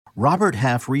Robert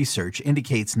Half research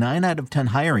indicates 9 out of 10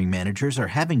 hiring managers are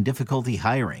having difficulty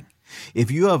hiring.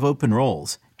 If you have open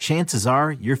roles, chances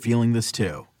are you're feeling this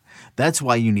too. That's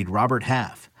why you need Robert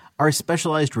Half. Our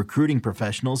specialized recruiting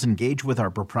professionals engage with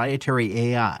our proprietary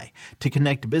AI to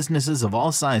connect businesses of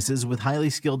all sizes with highly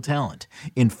skilled talent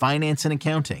in finance and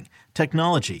accounting,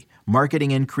 technology,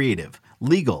 marketing and creative,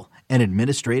 legal, and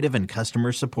administrative and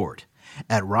customer support.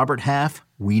 At Robert Half,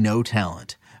 we know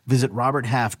talent. Visit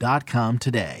roberthalf.com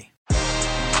today.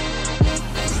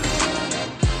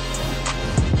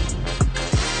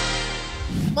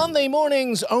 Monday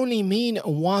mornings only mean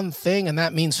one thing, and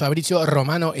that means Fabrizio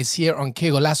Romano is here on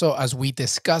Que Golazo as we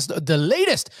discussed the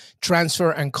latest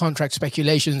transfer and contract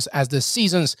speculations as the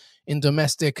seasons in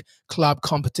domestic club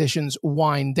competitions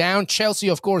wind down. Chelsea,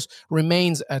 of course,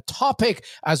 remains a topic,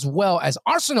 as well as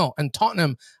Arsenal and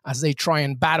Tottenham as they try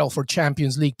and battle for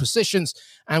Champions League positions.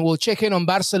 And we'll check in on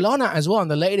Barcelona as well on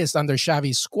the latest under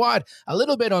Xavi's squad. A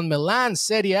little bit on Milan,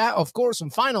 Serie A, of course, some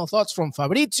final thoughts from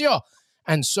Fabrizio,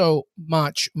 and so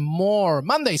much more.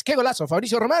 Mondays, Que Golazo,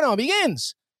 Fabrizio Romano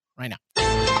begins right now.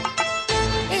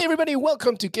 Hey, everybody,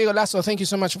 welcome to Que Golazo. Thank you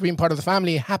so much for being part of the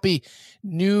family. Happy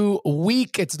new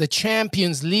week. It's the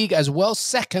Champions League as well,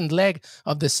 second leg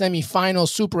of the semi-final.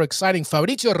 Super exciting.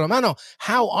 Fabrizio Romano,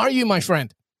 how are you, my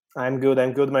friend? I'm good,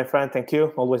 my friend. Thank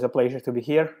you. Always a pleasure to be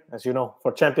here. As you know,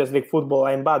 for Champions League football,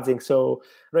 I'm buzzing. So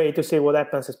ready to see what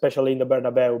happens, especially in the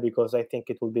Bernabeu, because I think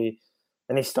it will be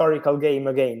an historical game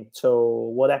again.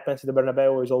 So what happens in the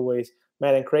Bernabeu is always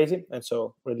mad and crazy. And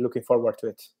so really looking forward to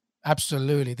it.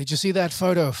 Absolutely. Did you see that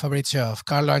photo, Fabrizio, of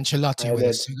Carlo Ancelotti with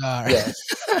a cigar? Yes.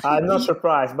 I'm not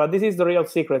surprised, but this is the real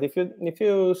secret. If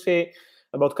you see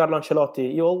about Carlo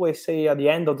Ancelotti, you always say at the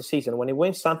end of the season, when he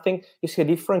wins something, you see a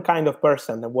different kind of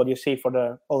person than what you see for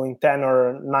the following 10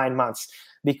 or 9 months,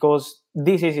 because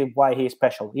this is why he is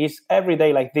special. He's every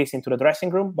day like this into the dressing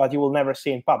room, but you will never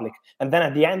see in public. And then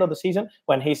at the end of the season,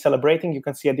 when he's celebrating, you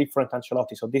can see a different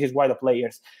Ancelotti. So this is why the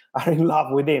players are in love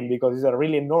with him, because he's a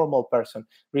really normal person,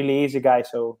 really easy guy.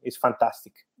 So it's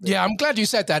fantastic. Yeah, I'm glad you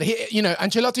said that.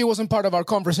 Ancelotti wasn't part of our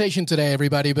conversation today,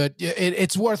 everybody, but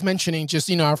it's worth mentioning. Just,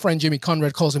 our friend Jimmy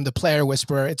Conrad calls him the player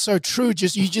whisperer. It's so true.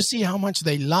 You just see how much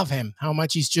they love him, how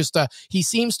much he's just, he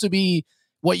seems to be,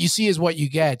 what you see is what you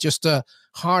get. Just a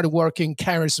hardworking,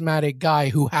 charismatic guy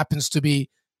who happens to be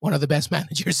one of the best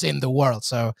managers in the world.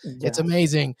 So It's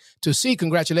amazing to see.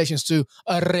 Congratulations to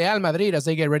Real Madrid as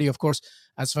they get ready, of course,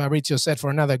 as Fabrizio said, for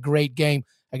another great game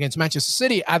against Manchester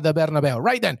City at the Bernabeu.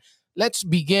 Right then, let's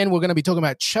begin. We're going to be talking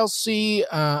about Chelsea,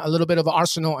 a little bit of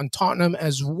Arsenal and Tottenham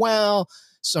as well,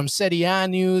 some Serie A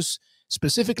news,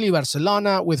 specifically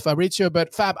Barcelona with Fabrizio.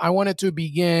 But Fab, I wanted to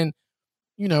begin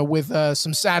with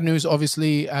some sad news,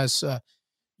 obviously, as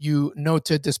you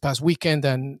noted this past weekend,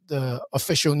 and the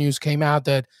official news came out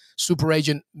that super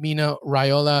agent Mino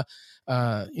Raiola,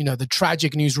 the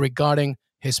tragic news regarding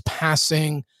his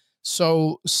passing.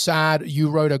 So sad. You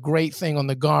wrote a great thing on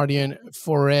The Guardian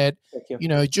for it. Thank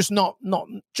you. Just not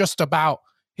just about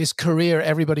his career.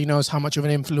 Everybody knows how much of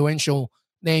an influential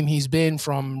name he's been,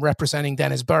 from representing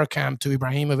Dennis Bergkamp to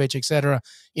Ibrahimovic, etc.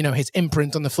 His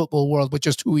imprint on the football world, but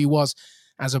just who he was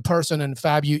as a person. And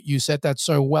Fab, you said that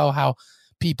so well, how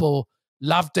people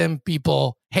loved him,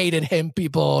 people hated him,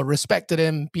 people respected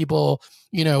him, people,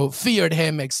 feared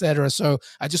him, etc. So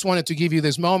I just wanted to give you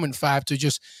this moment, Fab, to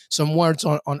just some words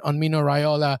on Mino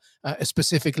Raiola,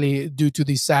 specifically due to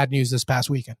the sad news this past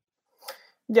weekend.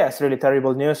 Yes, really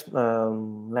terrible news.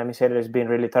 Let me say that it's been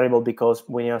really terrible because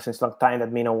we know since a long time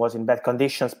that Mino was in bad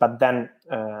conditions. But then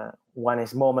when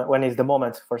is the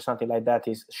moment for something like that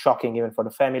is shocking, even for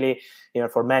the family,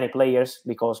 for many players,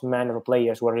 because many of the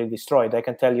players were really destroyed. I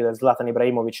can tell you that Zlatan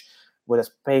Ibrahimovic, with a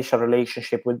special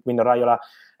relationship with Mino Raiola,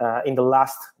 in the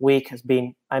last week has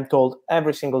been, I'm told,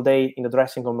 every single day in the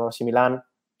dressing room of AC Milan,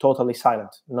 totally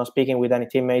silent, not speaking with any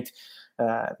teammate.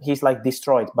 He's like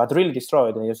destroyed, but really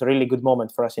destroyed. And it was a really good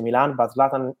moment for AC Milan, but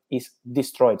Zlatan is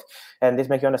destroyed. And this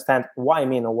makes you understand why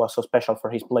Mino was so special for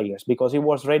his players, because he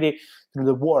was ready to do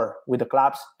the war with the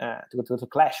clubs, to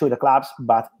clash with the clubs,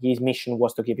 but his mission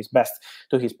was to give his best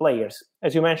to his players.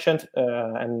 As you mentioned,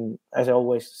 and as I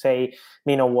always say,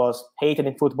 Mino was hated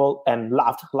in football and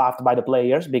loved by the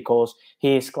players, because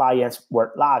his clients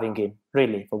were loving him,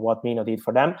 really, for what Mino did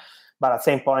for them. But at the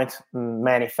same point,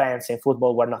 many fans in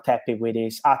football were not happy with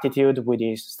his attitude, with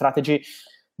his strategy.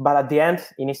 But at the end,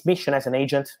 in his mission as an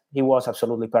agent, he was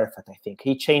absolutely perfect, I think.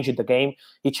 He changed the game.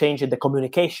 He changed the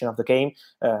communication of the game.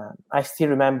 I still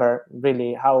remember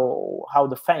really how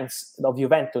the fans of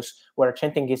Juventus were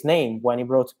chanting his name when he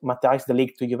brought Matthijs de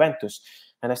Ligt to Juventus.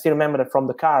 And I still remember that from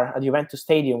the car at Juventus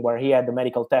Stadium, where he had the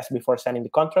medical test before signing the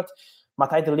contract,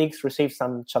 Matthijs de Ligt received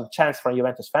some chance from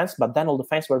Juventus fans, but then all the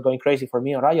fans were going crazy for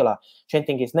Mino Raiola,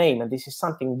 chanting his name, and this is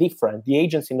something different. The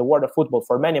agents in the world of football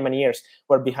for many, many years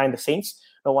were behind the scenes.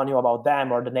 No one knew about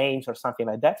them or the names or something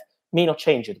like that. Mino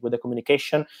changed it with the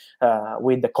communication,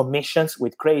 with the commissions,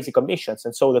 with crazy commissions.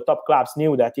 And so the top clubs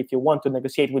knew that if you want to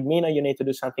negotiate with Mino, you need to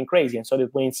do something crazy. And so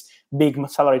it means big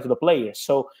salary to the players.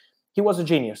 So he was a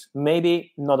genius,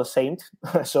 maybe not a saint.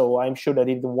 So I'm sure that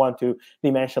he didn't want to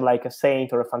be mentioned like a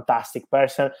saint or a fantastic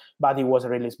person, but he was a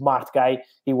really smart guy.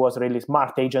 He was a really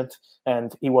smart agent,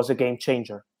 and he was a game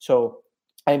changer. So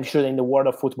I'm sure that in the world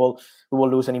of football, we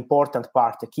will lose an important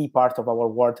part, a key part of our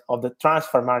world, of the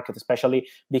transfer market, especially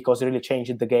because he really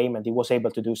changed the game and he was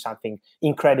able to do something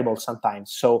incredible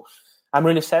sometimes. So I'm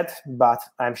really sad, but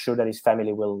I'm sure that his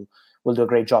family will do a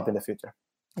great job in the future.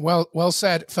 Well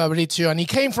said, Fabrizio. And he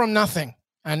came from nothing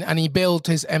and he built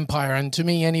his empire. And to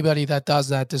me, anybody that does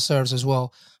that deserves as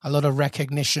well a lot of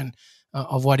recognition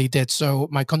of what he did. So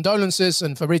my condolences,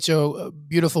 and Fabrizio,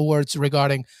 beautiful words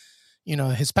regarding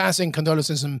his passing,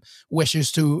 condolences and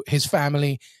wishes to his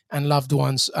family and loved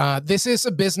ones. This is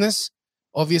a business,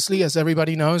 obviously, as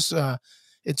everybody knows.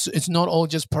 It's not all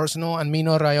just personal, and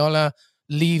Mino Raiola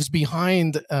leaves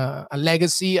behind a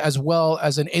legacy as well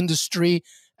as an industry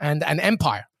and an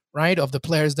empire, right, of the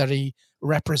players that he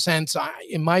represents.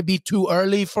 It might be too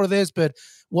early for this, but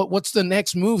what's the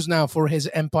next moves now for his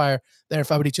empire there,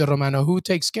 Fabrizio Romano? Who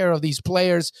takes care of these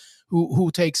players? Who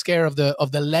takes care of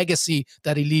the legacy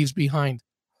that he leaves behind?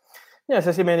 Yes,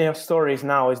 I see many stories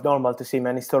now. It's normal to see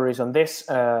many stories on this.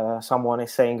 Someone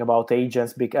is saying about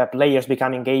agents, players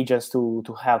becoming agents to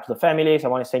help the families.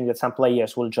 Someone is saying that some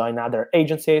players will join other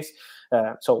agencies.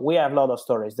 So we have a lot of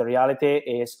stories. The reality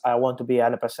is, I want to be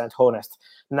 100% honest.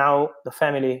 Now, the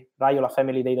family, Raiola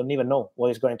family, they don't even know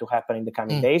what is going to happen in the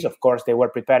coming days. Of course, they were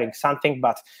preparing something,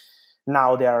 but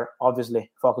now they are obviously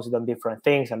focused on different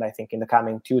things. And I think in the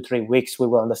coming 2-3 weeks, we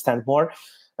will understand more.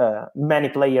 Many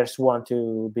players want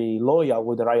to be loyal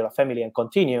with the Raiola family and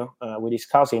continue with his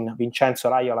cousin, Vincenzo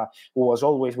Raiola, who was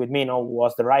always with Mino, who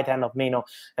was the right hand of Mino.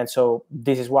 And so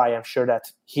this is why I'm sure that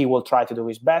he will try to do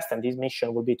his best. And his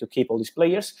mission will be to keep all these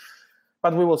players.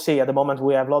 But we will see. At the moment,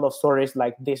 we have a lot of stories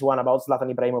like this one about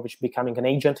Zlatan Ibrahimovic becoming an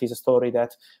agent. It's a story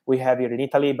that we have here in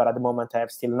Italy, but at the moment, I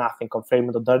have still nothing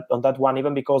confirmed on that one,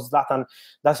 even because Zlatan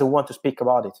doesn't want to speak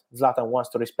about it. Zlatan wants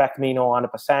to respect Mino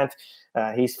 100%.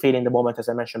 He's feeling the moment, as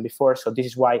I mentioned before. So this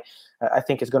is why I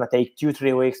think it's going to take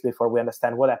 2-3 weeks before we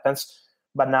understand what happens.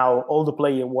 But now all the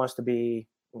player wants to be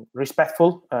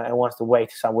respectful and wants to wait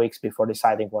some weeks before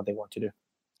deciding what they want to do.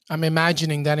 I'm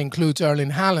imagining that includes Erling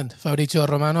Haaland, Fabrizio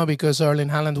Romano, because Erling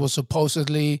Haaland was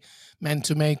supposedly meant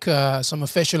to make some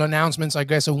official announcements, I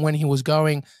guess, of when he was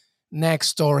going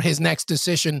next, or his next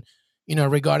decision,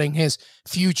 regarding his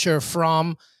future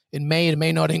from. It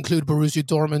may not include Borussia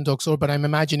Dortmund, Oxford, but I'm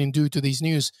imagining due to these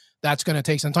news, that's going to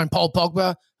take some time. Paul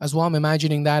Pogba as well, I'm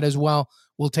imagining that as well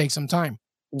will take some time.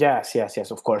 Yes,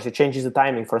 of course. It changes the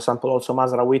timing. For example, also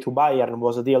Mazraoui to Bayern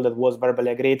was a deal that was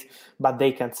verbally agreed, but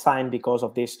they can't sign because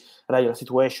of this Raiola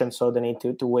situation, so they need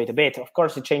to wait a bit. Of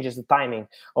course, it changes the timing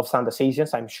of some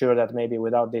decisions. I'm sure that maybe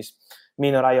without this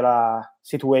Mino Raiola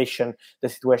situation, the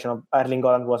situation of Erling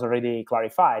Haaland was already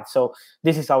clarified. So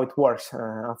this is how it works.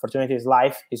 Unfortunately, it's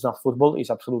life. It's not football. It's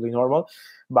absolutely normal.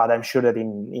 But I'm sure that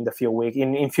in few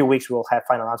weeks we will have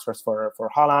final answers for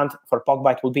Haaland. For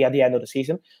Pogba, it will be at the end of the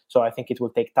season. So I think it will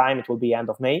take time. It will be end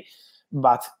of May.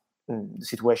 But the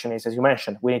situation is, as you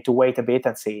mentioned, we need to wait a bit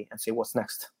and see what's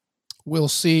next. We'll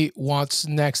see what's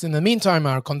next. In the meantime,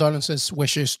 our condolences,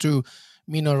 wishes to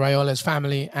Mino Raiola's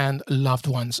family and loved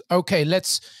ones. Okay,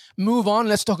 let's move on.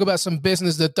 Let's talk about some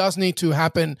business that does need to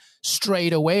happen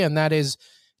straight away, and that is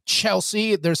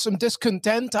Chelsea. There's some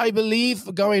discontent, I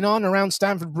believe, going on around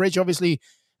Stamford Bridge. Obviously,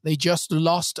 they just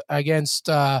lost against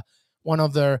one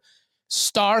of their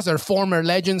stars, their former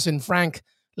legends in Frank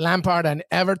Lampard and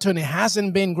Everton. It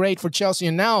hasn't been great for Chelsea,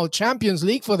 and now Champions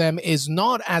League for them is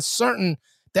not as certain,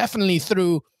 definitely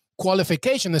through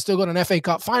qualification. They still got an FA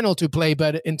Cup final to play,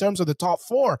 but in terms of the top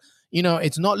four,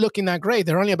 it's not looking that great.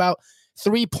 They're only about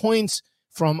 3 points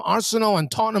from Arsenal, and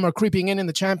Tottenham are creeping in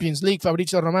the Champions League.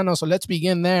 Fabrizio Romano, so let's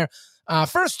begin there.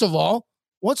 First of all,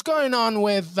 what's going on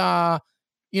with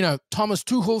Thomas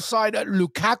Tuchel's side?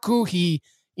 Lukaku,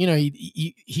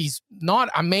 he's not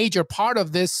a major part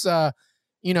of this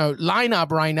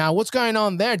lineup right now. What's going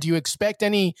on there? Do you expect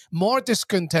any more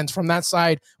discontent from that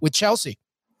side with Chelsea?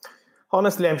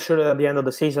 Honestly, I'm sure that at the end of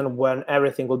the season, when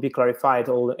everything will be clarified,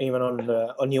 even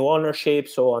on new ownership,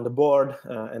 so on the board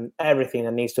and everything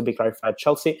that needs to be clarified,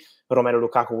 Chelsea, Romelu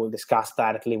Lukaku will discuss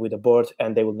directly with the board,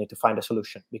 and they will need to find a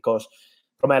solution, because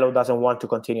Romelu doesn't want to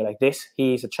continue like this.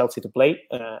 He is a Chelsea to play.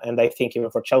 And I think even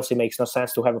for Chelsea, it makes no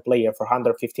sense to have a player for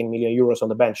 115 million euros on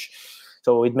the bench.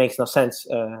 So it makes no sense.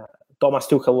 Thomas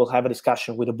Tuchel will have a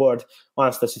discussion with the board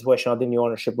once the situation of the new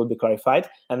ownership will be clarified.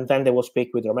 And then they will speak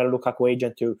with Romelu Lukaku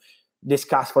agent to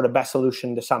discuss for the best solution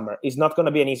in the summer. It's not going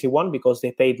to be an easy one because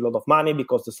they paid a lot of money,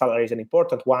 because the salary is an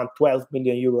important one, 12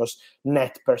 million euros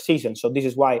net per season. So this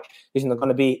is why it's not going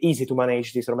to be easy to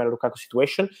manage this Romelu Lukaku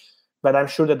situation. But I'm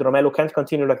sure that Romelu can't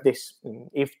continue like this.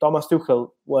 If Thomas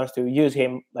Tuchel wants to use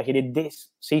him like he did this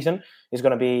season, it's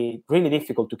going to be really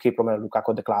difficult to keep Romelu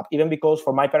Lukaku at the club. Even because,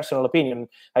 for my personal opinion,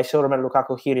 I saw Romelu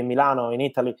Lukaku here in Milano, in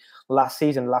Italy, last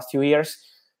 2 years,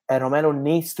 and Romelu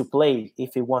needs to play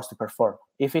if he wants to perform.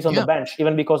 If he's on the bench,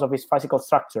 even because of his physical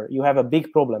structure, you have a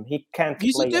big problem. He can't play.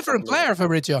 He's a different player,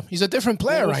 Fabrizio. He's a different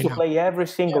player right now. He needs to play every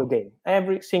single game.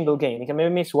 Every single game. He can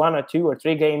maybe miss 1 or 2 or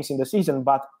 3 games in the season,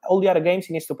 but all the other games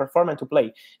he needs to perform and to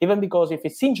play. Even because if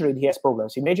he's injured, he has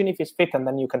problems. Imagine if he's fit and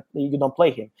then you don't play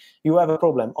him. You have a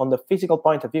problem on the physical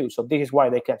point of view. So this is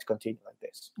why they can't continue like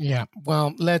this. Yeah.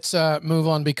 Well, let's move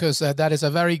on, because that is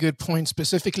a very good point,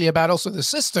 specifically about also the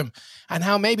system and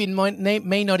how maybe it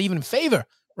may not even favor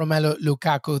Romelu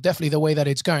Lukaku, definitely the way that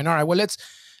it's going. All right, well,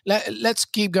 let's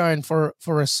keep going for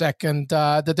a second.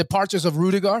 The departures of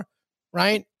Rudiger,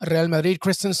 right? Real Madrid,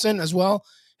 Christensen as well,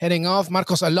 heading off.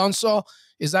 Marcos Alonso,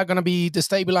 is that going to be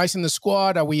destabilizing the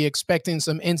squad? Are we expecting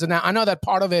some ins and outs? I know that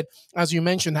part of it, as you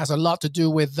mentioned, has a lot to do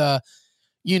with the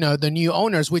new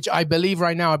owners, which I believe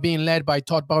right now are being led by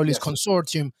Todd Bowley's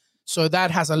consortium. So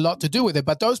that has a lot to do with it.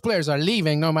 But those players are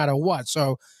leaving no matter what.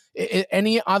 So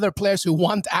any other players who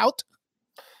want out?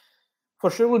 For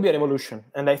sure will be a revolution.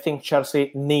 And I think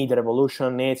Chelsea need a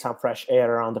revolution, need some fresh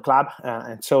air around the club.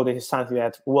 And so this is something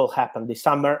that will happen this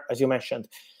summer. As you mentioned,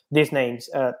 these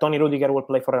names, Tony Rudiger will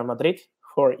play for Real Madrid,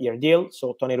 4-year deal.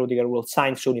 So Tony Rudiger will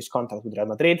sign soon his contract with Real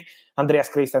Madrid. Andreas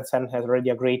Christensen has already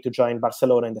agreed to join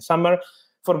Barcelona in the summer.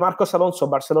 For Marcos Alonso,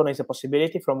 Barcelona is a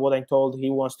possibility. From what I'm told, he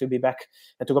wants to be back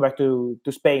and to go back to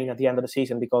Spain at the end of the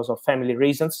season because of family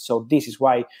reasons. So this is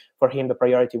why for him the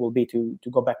priority will be to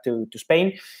go back to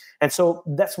Spain. And so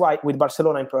that's why with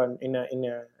Barcelona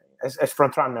as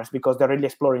front runners, because they're really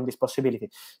exploring this possibility.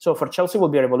 So for Chelsea will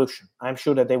be a revolution. I'm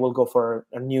sure that they will go for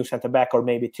a new centre back or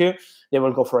maybe 2. They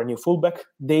will go for a new fullback.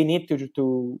 They need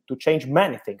to change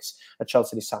many things at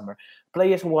Chelsea this summer.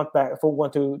 Players who want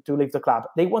to leave the club,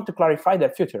 they want to clarify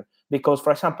their future. Because,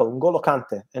 for example, N'Golo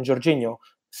Kante and Jorginho,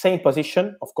 same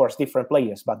position, of course, different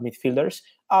players, but midfielders,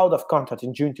 out of contract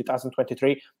in June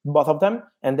 2023, both of them,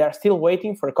 and they're still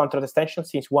waiting for a contract extension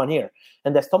since 1 year.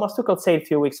 And as Thomas Tuchel said a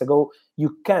few weeks ago,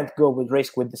 you can't go with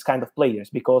risk with this kind of players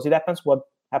because it happens what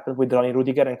happened with Ronny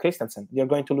Rudiger and Christensen. You're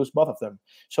going to lose both of them.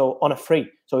 So on a free.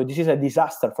 So this is a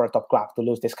disaster for a top club to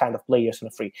lose this kind of players on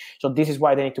a free. So this is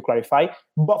why they need to clarify.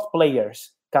 Both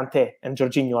players, Kante and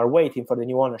Jorginho, are waiting for the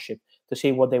new ownership to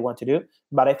see what they want to do.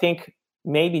 But I think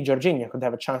maybe Jorginho could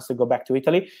have a chance to go back to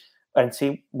Italy and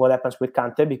see what happens with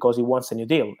Kante because he wants a new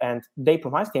deal. And they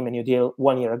promised him a new deal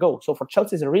 1 year ago. So for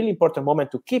Chelsea, it's a really important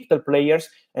moment to keep the players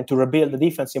and to rebuild the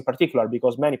defense in particular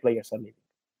because many players are leaving.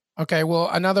 Okay, well,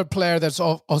 another player that's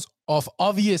of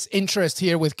obvious interest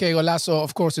here with Que Golazo,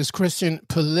 of course, is Christian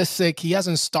Pulisic. He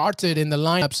hasn't started in the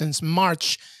lineup since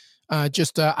March,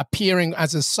 just appearing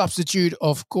as a substitute,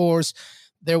 of course.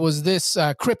 There was this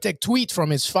cryptic tweet from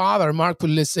his father, Mark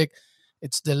Pulisic.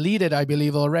 It's deleted, I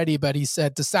believe, already, but he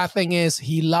said, the sad thing is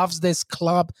he loves this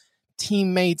club,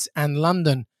 teammates, and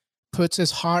London. Puts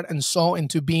his heart and soul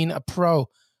into being a pro.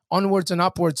 Onwards and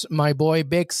upwards, my boy.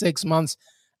 Big 6 months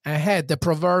ahead. The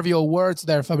proverbial words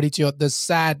there, Fabrizio, the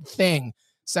sad thing.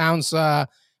 Sounds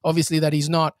obviously that he's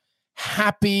not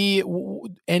happy.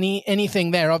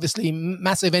 Anything there? Obviously,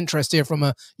 massive interest here from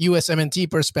a USMNT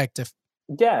perspective.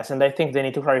 Yes, and I think they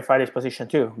need to clarify this position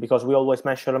too, because we always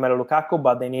mention Romelu Lukaku,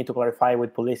 but they need to clarify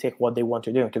with Pulisic what they want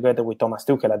to do together with Thomas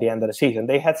Tuchel at the end of the season.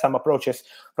 They had some approaches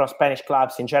from Spanish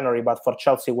clubs in January, but for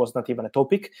Chelsea was not even a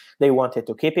topic. They wanted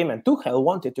to keep him, and Tuchel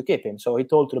wanted to keep him. So he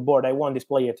told to the board, I want this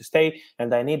player to stay,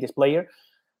 and I need this player.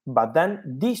 But then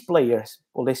these players,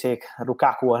 Pulisic,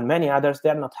 Lukaku, and many others,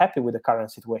 they're not happy with the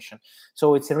current situation.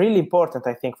 So it's really important,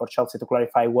 I think, for Chelsea to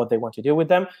clarify what they want to do with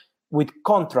them, with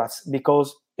contracts,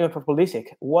 because even for Pulisic,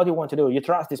 what do you want to do? You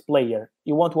trust this player.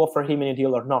 You want to offer him a new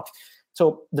deal or not?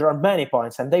 So there are many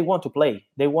points, and they want to play.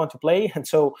 They want to play, and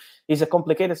so it's a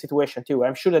complicated situation too.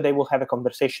 I'm sure that they will have a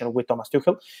conversation with Thomas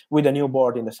Tuchel, with a new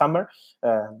board in the summer,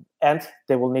 and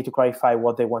they will need to clarify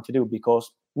what they want to do,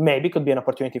 because maybe it could be an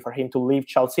opportunity for him to leave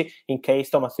Chelsea in case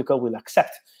Thomas Tuchel will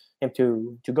accept him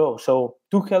to go. So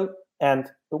Tuchel with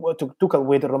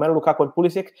Romelu Lukaku and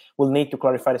Pulisic will need to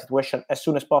clarify the situation as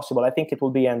soon as possible. I think it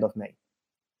will be end of May.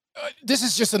 This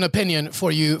is just an opinion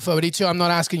for you, Fabrizio. I'm not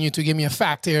asking you to give me a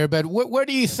fact here, but where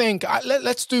do you think,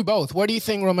 let's do both. Where do you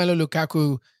think Romelu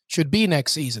Lukaku should be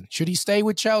next season? Should he stay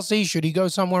with Chelsea? Should he go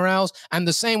somewhere else? And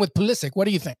the same with Pulisic. What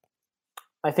do you think?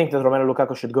 I think that Romelu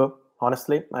Lukaku should go,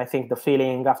 honestly. I think the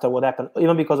feeling after what happened,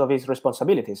 even because of his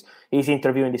responsibilities, his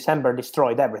interview in December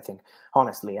destroyed everything,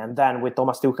 honestly. And then with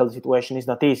Thomas Tuchel, the situation is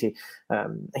not easy.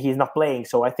 He's not playing,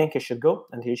 so I think he should go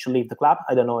and he should leave the club.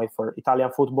 I don't know if for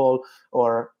Italian football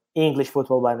or English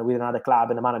football with another club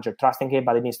and the manager trusting him,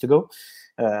 but he needs to go.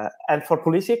 And for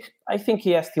Pulisic, I think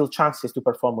he has still chances to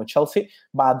perform with Chelsea,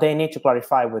 but they need to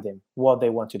clarify with him what they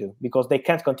want to do, because they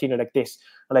can't continue like this.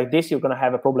 Like this, you're going to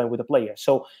have a problem with the player.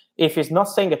 So if he's not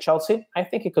staying at Chelsea, I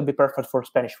think it could be perfect for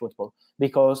Spanish football,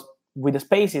 because with the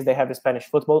spaces they have in Spanish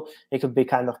football, it could be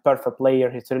kind of perfect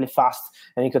player. He's really fast,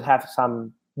 and he could have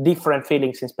some different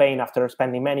feelings in Spain after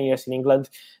spending many years in England.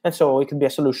 And so it could be a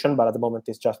solution, but at the moment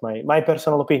it's just my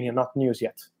personal opinion, not news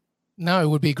yet. No, it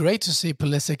would be great to see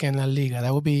Pulisic in La Liga.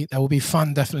 That would be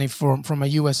fun, definitely from a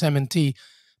USMNT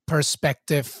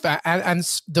perspective. And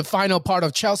the final part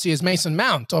of Chelsea is Mason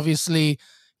Mount. Obviously,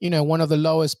 one of the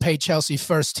lowest paid Chelsea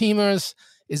first teamers.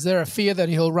 Is there a fear that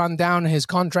he'll run down his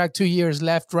contract? 2 years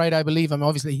left, right? I believe.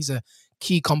 Obviously he's a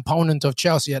key component of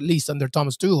Chelsea, at least under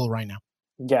Thomas Tuchel right now.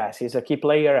 Yes, he's a key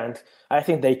player, and I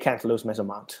think they can't lose Mason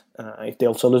Mount. If they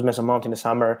also lose Mason Mount in the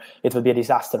summer, it will be a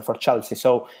disaster for Chelsea.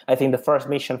 So I think the first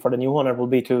mission for the new owner will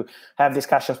be to have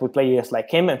discussions with players like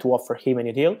him and to offer him a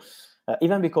new deal,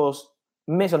 even because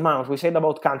Mason Mount, we said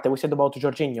about Kante, we said about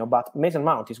Jorginho, but Mason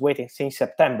Mount is waiting since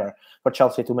September for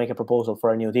Chelsea to make a proposal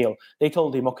for a new deal. They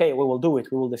told him, okay, we will do it,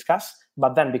 we will discuss,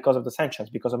 but then because of the sanctions,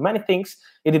 because of many things,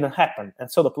 it didn't happen.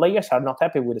 And so the players are not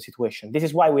happy with the situation. This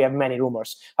is why we have many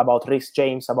rumors about Reece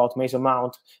James, about Mason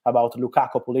Mount, about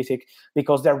Lukaku, Pulisic,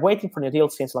 because they're waiting for a new deal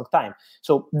since a long time.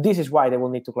 So this is why they will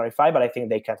need to clarify, but I think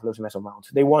they can't lose Mason Mount.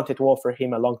 They wanted to offer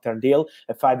him a long-term deal,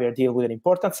 a 5-year deal with an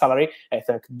important salary. I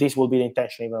think this will be the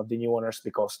intention even of the new owners,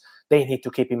 because they need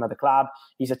to keep him at the club.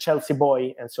 He's a Chelsea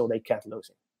boy, and so they can't lose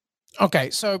him. Okay,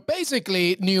 so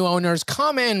basically new owners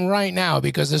come in right now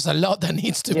because there's a lot that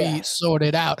needs to be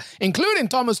sorted out, including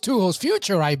Thomas Tuchel's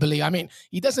future, I believe. I mean,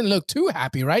 he doesn't look too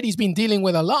happy, right? He's been dealing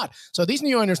with a lot. So these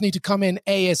new owners need to come in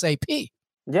ASAP.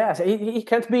 Yes, he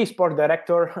can't be sport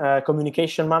director,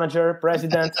 communication manager,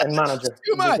 president, and manager.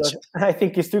 Too much. I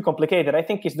think it's too complicated. I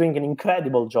think he's doing an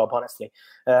incredible job, honestly.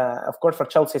 Of course, for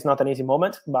Chelsea, it's not an easy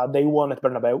moment, but they won at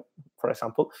Bernabeu, for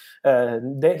example.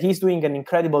 He's doing an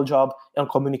incredible job on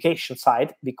communication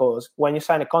side, because when you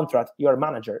sign a contract, you're a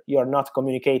manager. You're not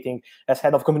communicating as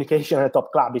head of communication at a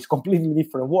top club. It's completely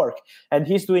different work. And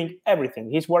he's doing everything.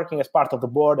 He's working as part of the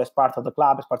board, as part of the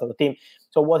club, as part of the team.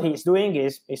 So what he's doing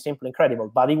is simply incredible.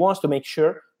 But he wants to make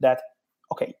sure that,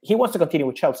 okay, he wants to continue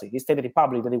with Chelsea. He stated in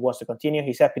public that he wants to continue.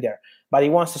 He's happy there. But he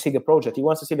wants to see the project. He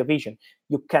wants to see the vision.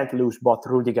 You can't lose both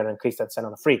Rudiger and Christensen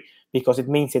on a free, because it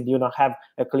means that you don't have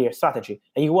a clear strategy.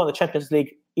 And you won the Champions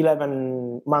League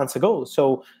 11 months ago.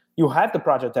 So you have the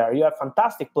project there. You have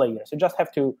fantastic players. You just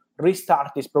have to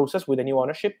restart this process with a new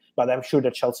ownership. But I'm sure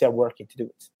that Chelsea are working to do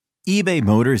it. eBay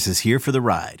Motors is here for the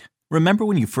ride. Remember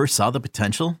when you first saw the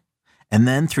potential? And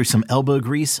then through some elbow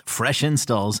grease, fresh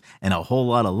installs, and a whole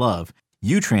lot of love,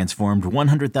 you transformed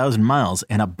 100,000 miles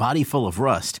and a body full of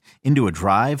rust into a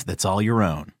drive that's all your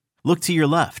own. Look to your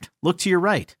left. Look to your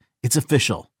right. It's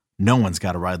official. No one's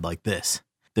got a ride like this.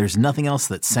 There's nothing else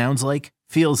that sounds like,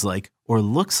 feels like, or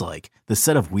looks like the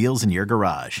set of wheels in your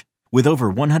garage. With over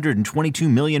 122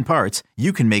 million parts,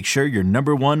 you can make sure your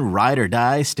number one ride or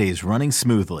die stays running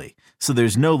smoothly, so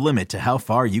there's no limit to how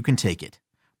far you can take it.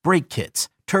 Brake kits,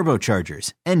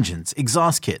 turbochargers, engines,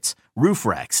 exhaust kits, roof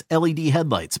racks, LED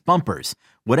headlights, bumpers,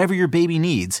 whatever your baby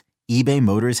needs, eBay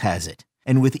Motors has it.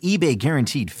 And with eBay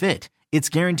Guaranteed Fit, it's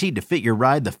guaranteed to fit your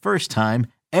ride the first time,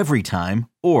 every time,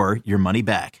 or your money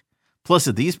back. Plus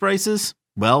at these prices,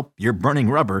 well, you're burning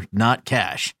rubber, not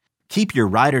cash. Keep your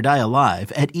ride or die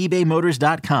alive at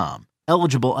ebaymotors.com.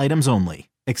 Eligible items only.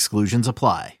 Exclusions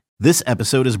apply. This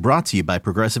episode is brought to you by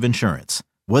Progressive Insurance.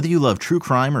 Whether you love true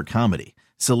crime or comedy,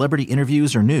 celebrity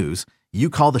interviews or news, you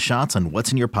call the shots on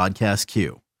what's in your podcast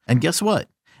queue. And guess what?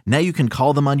 Now you can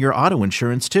call them on your auto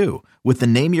insurance too, with the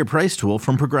Name Your Price tool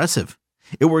from Progressive.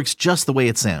 It works just the way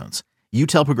it sounds. You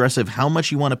tell Progressive how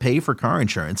much you want to pay for car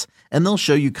insurance, and they'll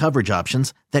show you coverage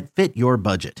options that fit your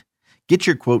budget. Get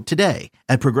your quote today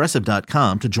at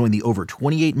Progressive.com to join the over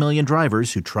 28 million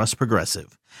drivers who trust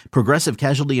Progressive. Progressive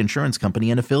Casualty Insurance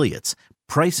Company and Affiliates.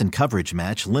 Price and coverage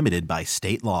match limited by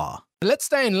state law. Let's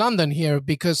stay in London here,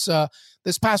 because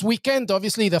this past weekend,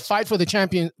 obviously, the fight for the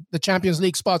Champions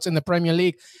League spots in the Premier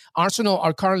League. Arsenal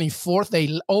are currently fourth.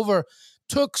 They over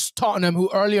overtook Tottenham, who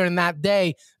earlier in that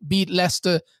day beat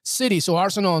Leicester City. So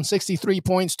Arsenal on 63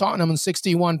 points, Tottenham on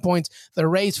 61 points. The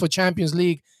race for Champions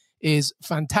League is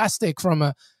fantastic from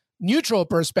a neutral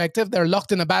perspective. They're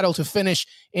locked in a battle to finish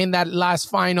in that last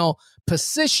final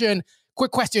position.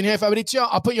 Quick question here, Fabrizio.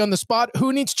 I'll put you on the spot.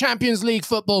 Who needs Champions League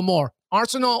football more,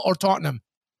 Arsenal or Tottenham?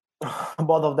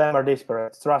 Both of them are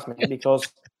desperate, trust me, because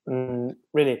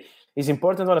really, it's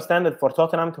important to understand that for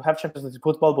Tottenham to have Champions League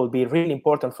football will be really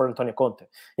important for Antonio Conte.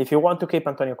 If you want to keep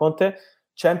Antonio Conte,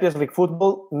 Champions League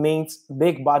football means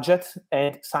big budget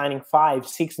and signing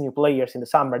 5-6 new players in the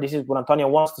summer. This is what Antonio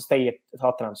wants to stay at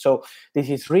Tottenham. So this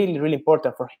is really, really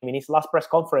important for him. In his last press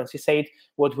conference, he said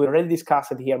what we already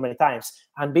discussed here many times.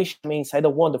 Ambition means I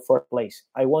don't want the fourth place.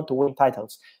 I want to win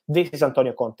titles. This is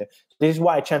Antonio Conte. This is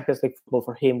why Champions League football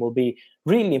for him will be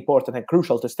really important and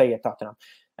crucial to stay at Tottenham.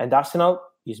 And Arsenal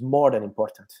is more than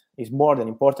important. It's more than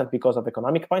important because of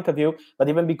economic point of view, but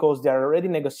even because they are already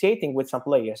negotiating with some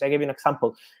players. I give you an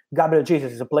example. Gabriel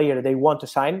Jesus is a player that they want to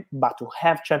sign, but to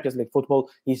have Champions League football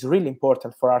is really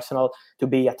important for Arsenal to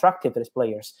be attractive to these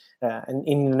players and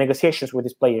in negotiations with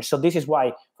these players. So this is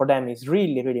why for them it's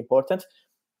really, really important.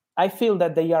 I feel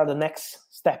that they are the next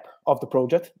step of the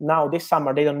project. Now, this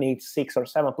summer, they don't need 6 or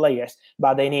 7 players,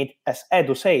 but they need, as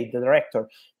Edu said, the director,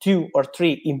 2 or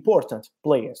 3 important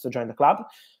players to join the club.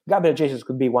 Gabriel Jesus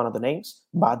could be one of the names,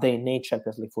 but they need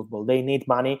Champions League football. They need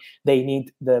money. They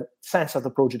need the sense of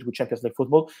the project with Champions League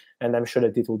football, and I'm sure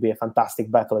that it will be a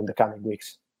fantastic battle in the coming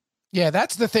weeks. Yeah,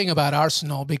 that's the thing about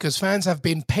Arsenal, because fans have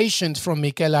been patient from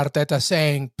Mikel Arteta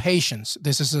saying patience.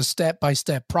 This is a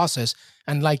step-by-step process.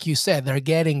 And like you said, they're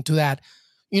getting to that,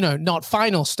 not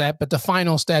final step, but the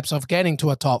final steps of getting to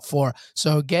a top 4.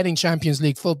 So getting Champions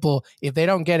League football, if they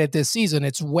don't get it this season,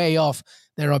 it's way off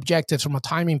their objectives from a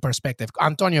timing perspective.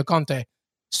 Antonio Conte,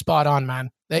 spot on,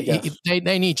 man.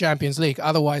 They need Champions League.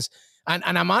 Otherwise, and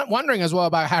I'm wondering as well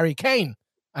about Harry Kane.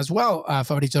 As well,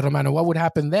 Fabrizio Romano, what would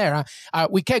happen there?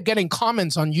 We kept getting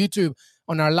comments on YouTube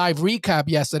on our live recap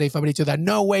yesterday, Fabrizio, that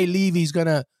no way Levy's going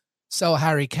to sell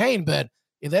Harry Kane. But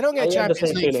if they don't get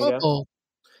Champions League football...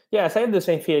 Yes, I have the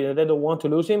same feeling. They don't want to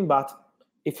lose him, but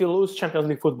if you lose Champions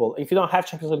League football, if you don't have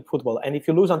Champions League football, and if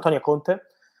you lose Antonio Conte,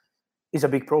 it's a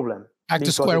big problem. Back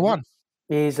to square one.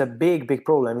 It's a big, big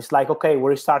problem. It's like, okay,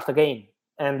 we restart again.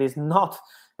 And it's not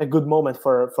a good moment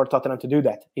for Tottenham to do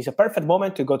that. It's a perfect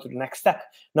moment to go to the next step,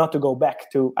 not to go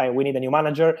back to, we need a new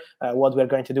manager, what we're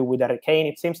going to do with Harry Kane.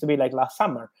 It seems to be like last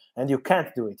summer, and you can't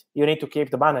do it. You need to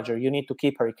keep the manager, you need to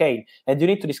keep Harry Kane, and you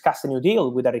need to discuss a new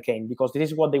deal with Harry Kane, because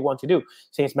this is what they want to do.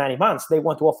 Since many months, they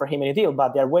want to offer him a new deal,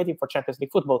 but they're waiting for Champions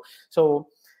League football. So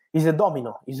it's a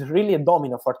domino. It's really a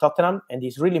domino for Tottenham, and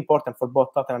it's really important for both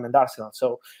Tottenham and Arsenal.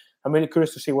 So I'm really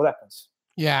curious to see what happens.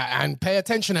 Yeah, and pay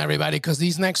attention, everybody, because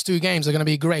these next 2 games are going to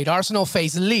be great. Arsenal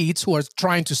face Leeds, who are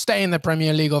trying to stay in the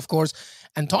Premier League, of course,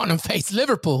 and Tottenham face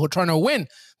Liverpool, who are trying to win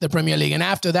the Premier League. And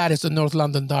after that is the North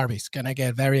London derby. It's going to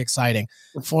get very exciting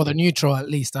for the neutral, at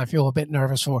least. I feel a bit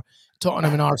nervous for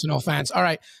Tottenham and Arsenal fans. All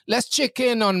right, let's check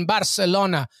in on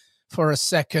Barcelona for a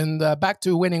second. Back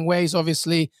to winning ways,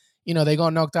 obviously. They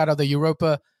got knocked out of the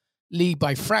Europa League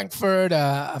by Frankfurt,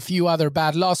 a few other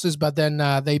bad losses, but then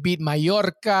they beat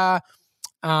Mallorca.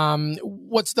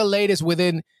 What's the latest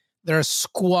within their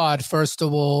squad, first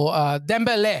of all?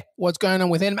 Dembele, what's going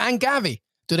on with him? And Gavi,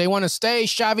 do they want to stay?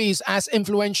 Xavi is as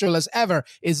influential as ever.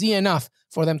 Is he enough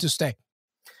for them to stay?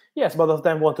 Yes, both of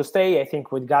them want to stay. I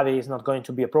think with Gavi is not going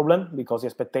to be a problem, because the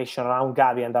expectation around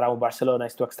Gavi and around Barcelona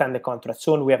is to extend the contract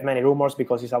soon. We have many rumors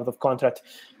because he's out of contract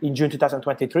in June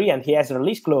 2023, and he has a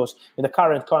release clause in the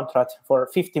current contract for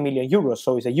 50 million euros.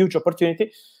 So it's a huge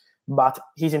opportunity. But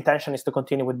his intention is to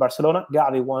continue with Barcelona.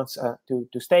 Gavi wants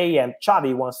to stay, and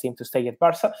Xavi wants him to stay at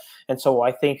Barca. And so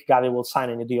I think Gavi will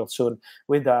sign a new deal soon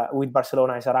with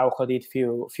Barcelona, as Araujo did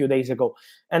few days ago.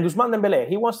 And Ousmane Dembele,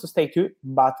 he wants to stay too,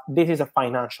 but this is a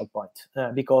financial point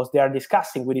because they are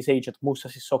discussing with his agent Moussa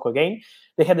Sissoko again.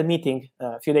 They had a meeting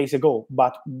a few days ago,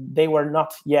 but they were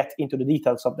not yet into the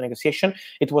details of the negotiation.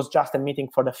 It was just a meeting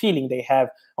for the feeling they have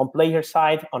on player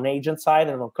side, on agent side,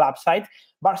 and on club side.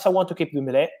 Barca want to keep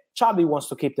Dembele. Xavi wants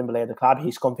to keep Dembele at the club.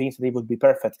 He's convinced that he would be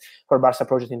perfect for Barca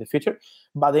project in the future.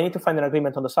 But they need to find an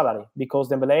agreement on the salary, because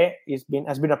Dembele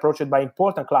has been approached by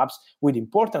important clubs with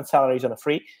important salaries on a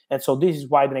free. And so this is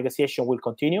why the negotiation will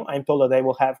continue. I'm told that they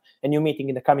will have a new meeting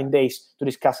in the coming days to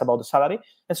discuss about the salary.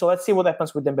 And so let's see what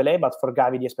happens with Dembele. But for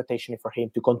Gavi, the expectation is for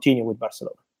him to continue with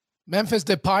Barcelona. Memphis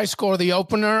Depay scored the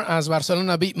opener as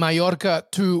Barcelona beat Mallorca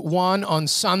 2-1 on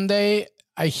Sunday.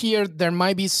 I hear there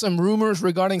might be some rumors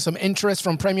regarding some interest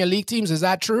from Premier League teams. Is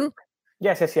that true?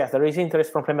 Yes. There is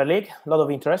interest from Premier League, a lot of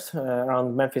interest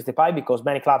around Memphis Depay, because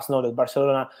many clubs know that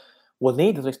Barcelona will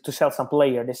need to sell some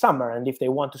player this summer. And if they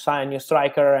want to sign a new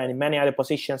striker and in many other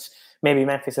positions, maybe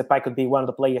Memphis Depay could be one of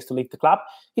the players to leave the club.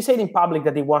 He said in public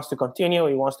that he wants to continue.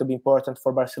 He wants to be important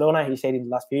for Barcelona. He said in the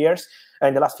last few years,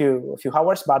 in the last few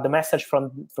hours. But the message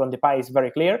from Depay is very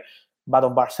clear. But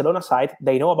on Barcelona side,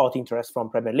 they know about interest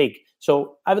from Premier League.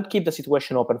 So I would keep the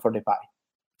situation open for Depay.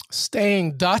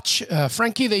 Staying Dutch,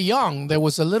 Frankie de Jong, there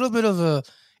was a little bit of a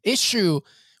issue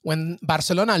when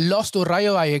Barcelona lost to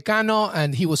Rayo Vallecano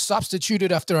and he was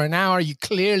substituted after an hour.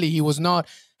 Clearly he was not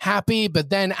happy. But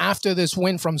then after this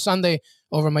win from Sunday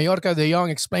over Mallorca, de Jong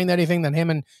explained everything. Then him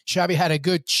and Xavi had a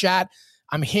good chat.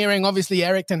 I'm hearing, obviously,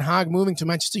 Erik ten Hag moving to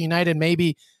Manchester United,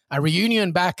 maybe a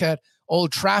reunion back at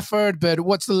Old Trafford. But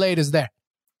what's the latest there?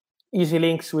 Easy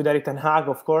links with Erik ten Hag,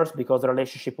 of course, because the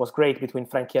relationship was great between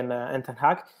Frankie and ten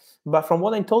Hag. But from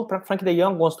what I'm told, Frankie de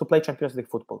Jong wants to play Champions League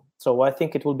football. So I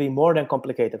think it will be more than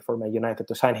complicated for Man United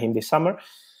to sign him this summer.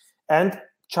 And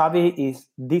Xavi is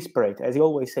desperate, as he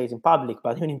always says in public,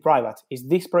 but even in private, is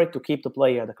desperate to keep the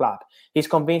player at the club. He's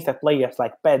convinced that players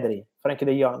like Pedri, Frankie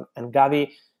de Jong, and Gavi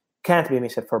can't be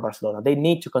missed for Barcelona. They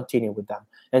need to continue with them.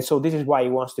 And so this is why he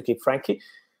wants to keep Frankie.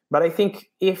 But I think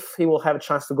if he will have a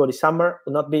chance to go this summer, it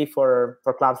will not be for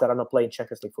clubs that are not playing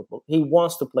Champions League football. He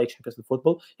wants to play Champions League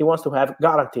football. He wants to have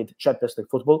guaranteed Champions League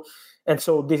football. And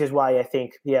so this is why I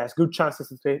think he has good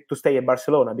chances to stay at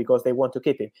Barcelona, because they want to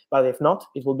keep him. But if not,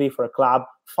 it will be for a club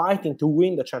fighting to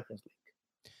win the Champions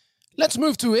League. Let's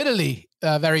move to Italy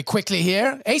very quickly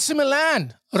here. AC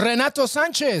Milan, Renato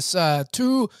Sanchez,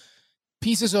 two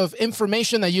pieces of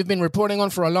information that you've been reporting on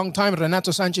for a long time.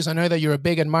 Renato Sanchez, I know that you're a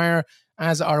big admirer,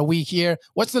 as are we here.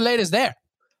 What's the latest there?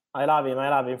 I love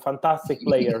him. Fantastic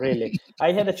player, really.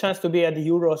 I had a chance to be at the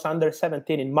Euros under-17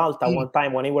 in Malta one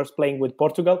time when he was playing with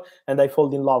Portugal, and I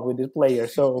fell in love with this player.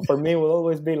 So for me, it will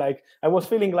always be like, I was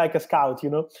feeling like a scout,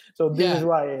 So this is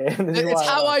why. It's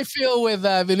how I feel with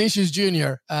Vinicius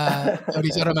Jr.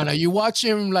 Mauricio Romano. You watch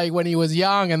him like when he was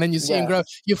young, and then you see him grow.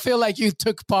 You feel like you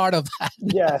took part of that.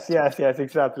 Yes,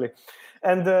 exactly.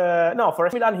 And no, for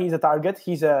AC Milan, he's a target.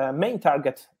 He's a main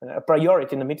target, a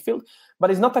priority in the midfield,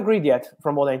 but it's not agreed yet,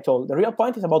 from what I'm told. The real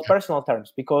point is about personal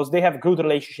terms, because they have a good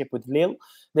relationship with Lille.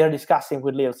 They're discussing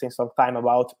with Lille since some time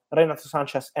about Renato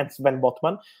Sanchez and Sven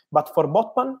Botman. But for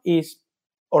Botman, he's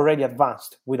already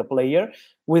advanced with a player.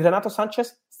 With Renato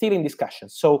Sanchez, still in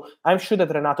discussions. So I'm sure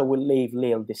that Renato will leave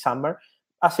Lille this summer.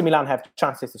 AC Milan have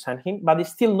chances to sign him, but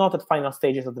it's still not at final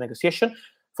stages of the negotiation.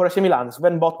 For AC Milan,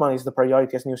 Sven Botman is the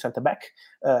priority as new centre-back.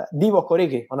 Divock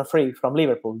Origi on a free from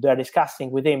Liverpool. They're discussing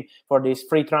with him for this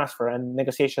free transfer, and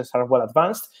negotiations are well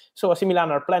advanced. So AC Milan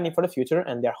are planning for the future,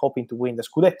 and they're hoping to win the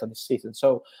Scudetto this season.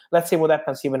 So let's see what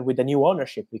happens even with the new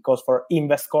ownership, because for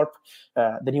Investcorp,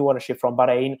 the new ownership from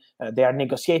Bahrain, they are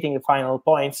negotiating the final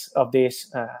points of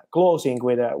this closing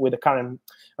with the current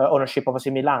ownership of AC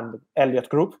Milan, the Elliott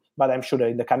Group. But I'm sure that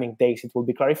in the coming days it will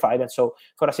be clarified. And so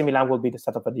for AC Milan will be the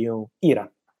start of a new era.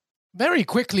 Very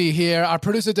quickly here, our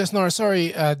producer Des Norris, sorry,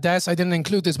 Des, I didn't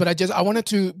include this, but I wanted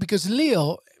to, because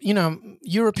Lille,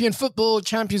 European football,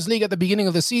 Champions League at the beginning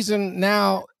of the season,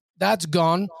 now that's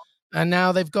gone. And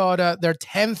now they've got their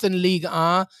 10th in Ligue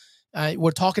 1.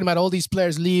 We're talking about all these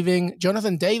players leaving.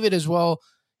 Jonathan David as well,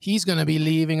 he's going to be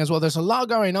leaving as well. There's a lot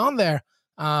going on there,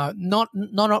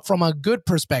 not from a good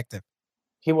perspective.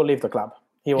 He will leave the club.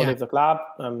 Leave the club.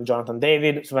 Jonathan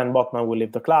David, Sven Botman will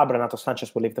leave the club. Renato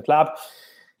Sanchez will leave the club.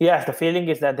 Yes, the feeling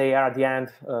is that they are at the end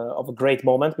of a great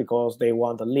moment, because they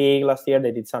won the league last year.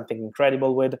 They did something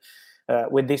incredible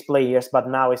with these players, but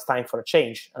now it's time for a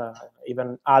change.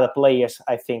 Even other players,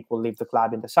 I think, will leave the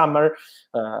club in the summer.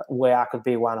 Where could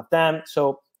be one of them.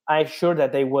 So I'm sure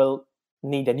that they will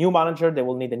need a new manager. They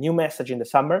will need a new message in the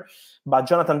summer. But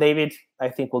Jonathan David, I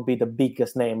think, will be the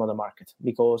biggest name on the market,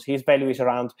 because his value is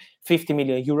around 50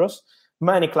 million euros.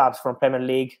 Many clubs from Premier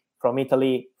League, from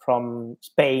Italy, from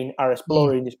Spain are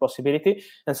exploring this possibility.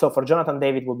 And so for Jonathan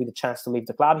David will be the chance to leave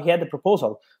the club. He had a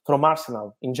proposal from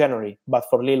Arsenal in January, but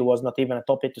for Lille was not even a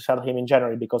topic to sell him in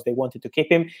January, because they wanted to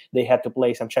keep him. They had to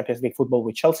play some Champions League football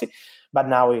with Chelsea. But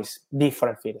now it's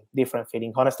different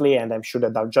feeling, honestly. And I'm sure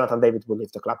that Jonathan David will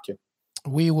leave the club too.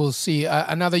 We will see.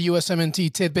 Another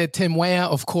USMNT tidbit, Tim Weah,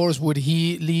 of course, would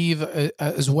he leave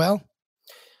as well?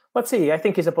 Let's see. I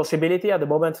think it's a possibility at the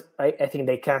moment. I think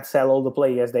they can't sell all the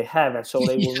players they have, and so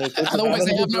they will need to. Otherwise,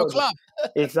 they have no club.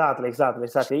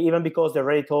 Exactly. Even because they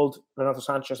already told Renato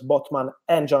Sanchez, Botman,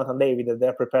 and Jonathan David that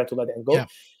they're prepared to let them go. Yeah.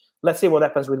 Let's see what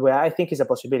happens with Weah. I think it's a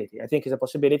possibility.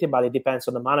 But it depends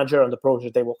on the manager, on the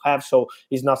project they will have. So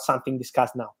it's not something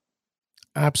discussed now.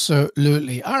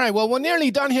 Absolutely. All right. Well, we're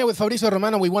nearly done here with Fabrizio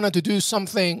Romano. We wanted to do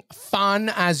something fun.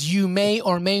 As you may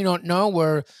or may not know,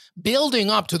 we're building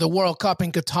up to the World Cup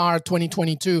in Qatar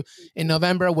 2022 in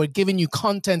November. We're giving you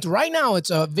content right now. It's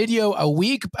a video a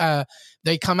week.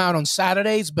 They come out on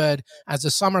Saturdays, but as the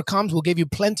summer comes, we'll give you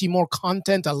plenty more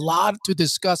content, a lot to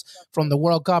discuss from the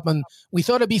World Cup. And we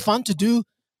thought it'd be fun to do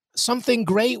something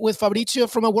great with Fabrizio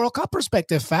from a World Cup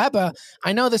perspective. Fab,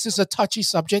 I know this is a touchy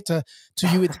subject to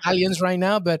you Italians right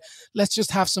now, but let's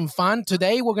just have some fun.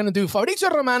 Today, we're going to do Fabrizio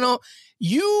Romano.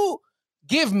 You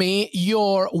give me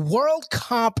your World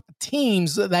Cup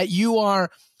teams that you are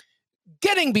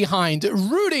getting behind,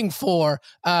 rooting for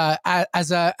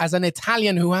as an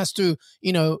Italian who has to,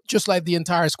 just like the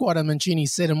entire squad of Mancini,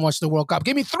 sit and watch the World Cup.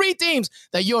 Give me 3 teams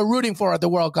that you're rooting for at the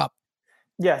World Cup.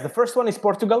 Yes, the first one is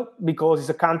Portugal because it's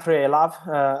a country I love.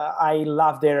 I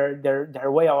love their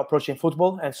way of approaching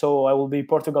football, and so I will be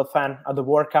Portugal fan at the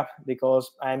World Cup because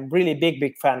I'm really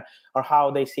big fan of how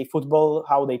they see football,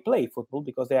 how they play football,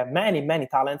 because they have many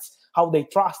talents, how they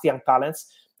trust young talents.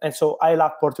 And so I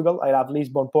love Portugal. I love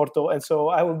Lisbon, Porto, and so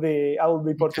I will be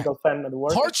Portugal fan at the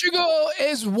World Cup. Portugal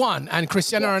is one, and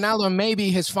Cristiano Ronaldo may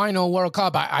be his final World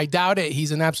Cup. I doubt it.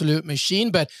 He's an absolute machine,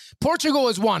 but Portugal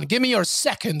is one. Give me your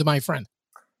second, my friend.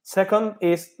 Second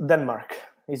is Denmark.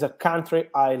 It's a country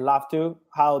I love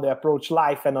how they approach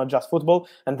life and not just football.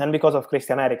 And then because of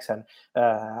Christian Eriksen.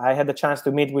 I had the chance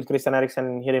to meet with Christian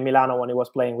Eriksen here in Milano when he was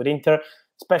playing with Inter.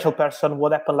 Special person.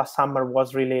 What happened last summer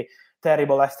was really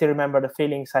terrible. I still remember the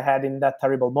feelings I had in that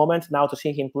terrible moment. Now to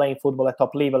see him playing football at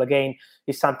top level again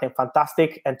is something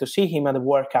fantastic. And to see him at the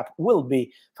World Cup will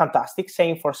be fantastic.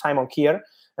 Same for Simon Kjær,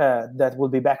 that will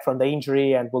be back from the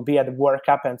injury and will be at the World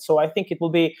Cup. And so I think it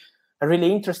will be a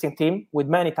really interesting team with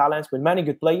many talents, with many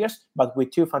good players, but with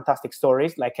 2 fantastic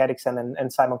stories like Eriksen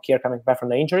and Simon Kjær coming back from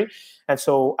the injury. And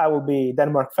so I will be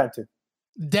Denmark fan too.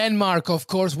 Denmark, of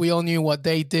course, we all knew what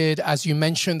they did. As you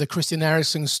mentioned, the Christian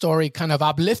Eriksen story kind of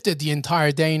uplifted the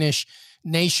entire Danish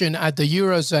nation at the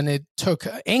Euros, and it took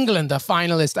England, the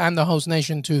finalist and the host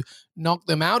nation, to knock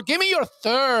them out. Give me your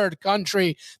third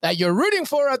country that you're rooting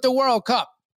for at the World Cup.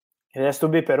 It has to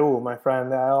be Peru, my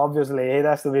friend. Obviously, it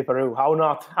has to be Peru. How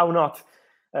not?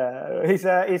 He's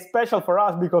special for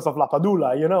us because of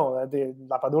Lapadula.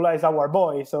 Lapadula is our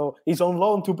boy, so he's on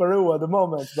loan to Peru at the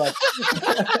moment. But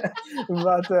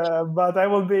but I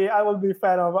will be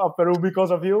fan of Peru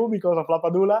because of you, because of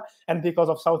Lapadula, and because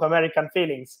of South American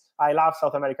feelings. I love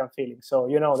South American feelings. So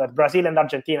that Brazil and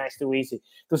Argentina is too easy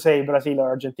to say Brazil or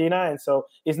Argentina, and so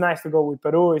it's nice to go with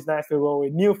Peru. It's nice to go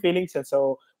with new feelings, and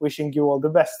so wishing you all the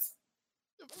best.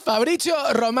 Fabrizio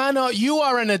Romano, you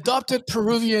are an adopted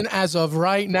Peruvian as of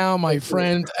right now, my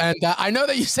friend. And I know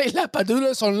that you say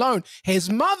Lapadula's on loan. His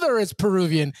mother is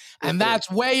Peruvian, and that's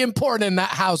way important in that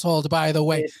household, by the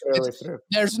way. It's true.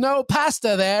 There's no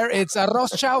pasta there. It's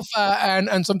arroz chaufa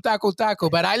and some taco,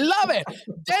 but I love it.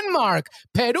 Denmark,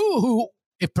 Peru, who,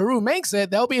 if Peru makes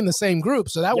it, they'll be in the same group.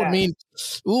 So that would mean,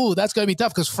 that's going to be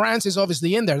tough because France is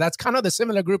obviously in there. That's kind of the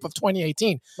similar group of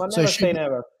 2018. But never say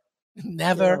never.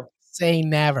 Never say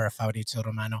never, Fabrizio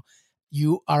Romano.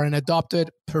 You are an adopted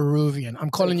Peruvian. I'm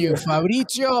calling you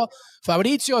Fabrizio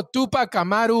Tupac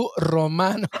Amaru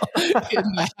Romano in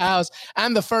the house.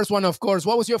 And the first one, of course.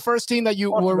 What was your first team that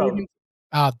you were rooting?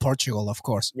 Portugal, of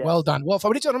course. Yes. Well done. Well,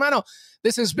 Fabrizio Romano,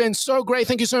 this has been so great.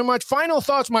 Thank you so much. Final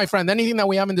thoughts, my friend. Anything that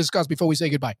we haven't discussed before we say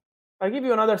goodbye? I'll give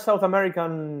you another South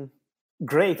American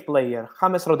great player,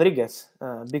 James Rodriguez,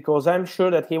 because I'm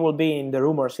sure that he will be in the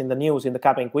rumors, in the news in the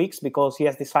coming weeks, because he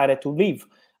has decided to leave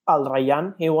Al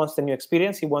Rayyan. He wants the new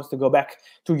experience. He wants to go back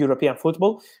to European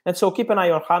football. And so keep an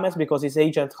eye on James because his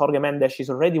agent, Jorge Mendes, is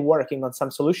already working on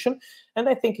some solution. And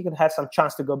I think he could have some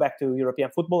chance to go back to European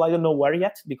football. I don't know where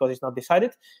yet because it's not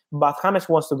decided. But James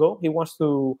wants to go. He wants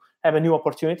to have a new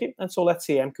opportunity. And so let's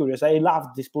see. I'm curious. I love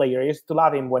this player. I used to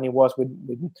love him when he was with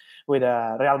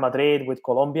Real Madrid, with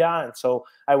Colombia. And so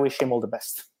I wish him all the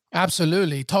best.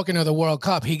 Absolutely. Talking of the World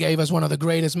Cup, he gave us one of the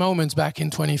greatest moments back in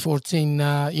 2014,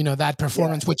 that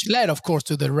performance, which led, of course,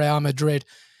 to the Real Madrid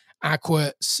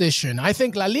acquisition. I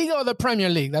think La Liga or the Premier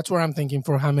League, that's where I'm thinking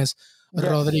for James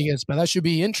Rodriguez, but that should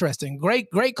be interesting. Great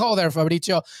call there,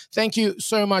 Fabrizio. Thank you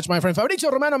so much, my friend.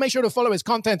 Fabrizio Romano, make sure to follow his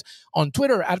content on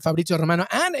Twitter at Fabrizio Romano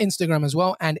and Instagram as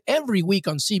well, and every week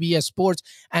on CBS Sports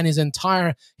and his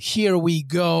entire Here We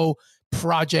Go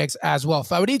projects as well.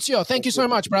 Fabrizio, thank you so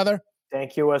much, brother.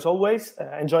 Thank you, as always.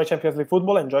 Enjoy Champions League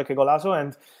football, enjoy Que Golazo,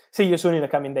 and see you soon in the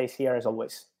coming days here, as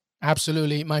always.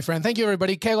 Absolutely, my friend. Thank you,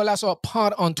 everybody. Que Golazo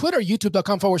Pod on Twitter,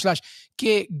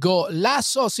 youtube.com/Que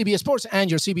Golazo, CBS Sports, and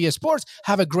your CBS Sports.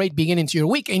 Have a great beginning to your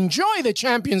week. Enjoy the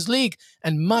Champions League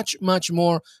and much, much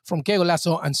more from Que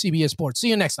Golazo and CBS Sports. See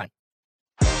you next time.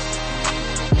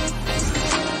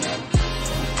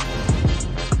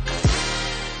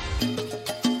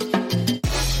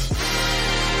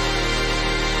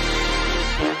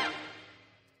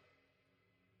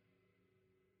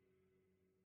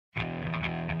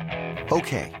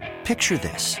 Okay, picture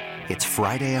this. It's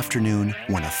Friday afternoon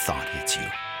when a thought hits you.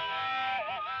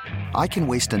 I can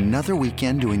waste another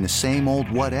weekend doing the same old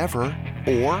whatever,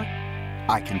 or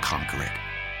I can conquer it.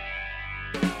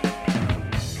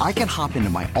 I can hop into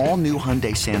my all-new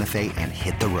Hyundai Santa Fe and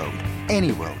hit the road.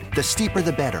 Any road. The steeper,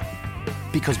 the better.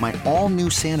 Because my all-new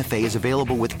Santa Fe is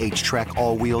available with H-Track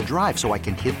all-wheel drive, so I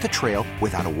can hit the trail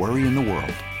without a worry in the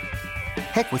world.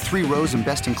 Heck, with 3 rows and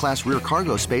best-in-class rear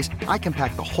cargo space, I can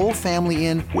pack the whole family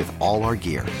in with all our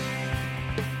gear.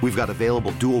 We've got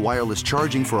available dual wireless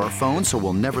charging for our phones, so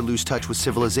we'll never lose touch with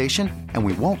civilization, and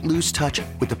we won't lose touch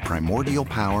with the primordial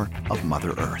power of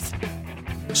Mother Earth.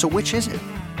 So which is it?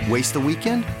 Waste the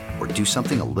weekend or do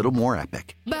something a little more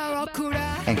epic?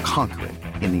 And conquer it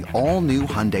in the all-new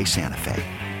Hyundai Santa Fe.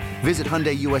 Visit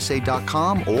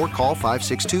HyundaiUSA.com or call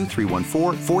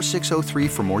 562-314-4603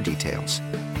 for more details.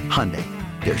 Hyundai,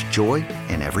 there's joy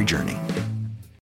in every journey.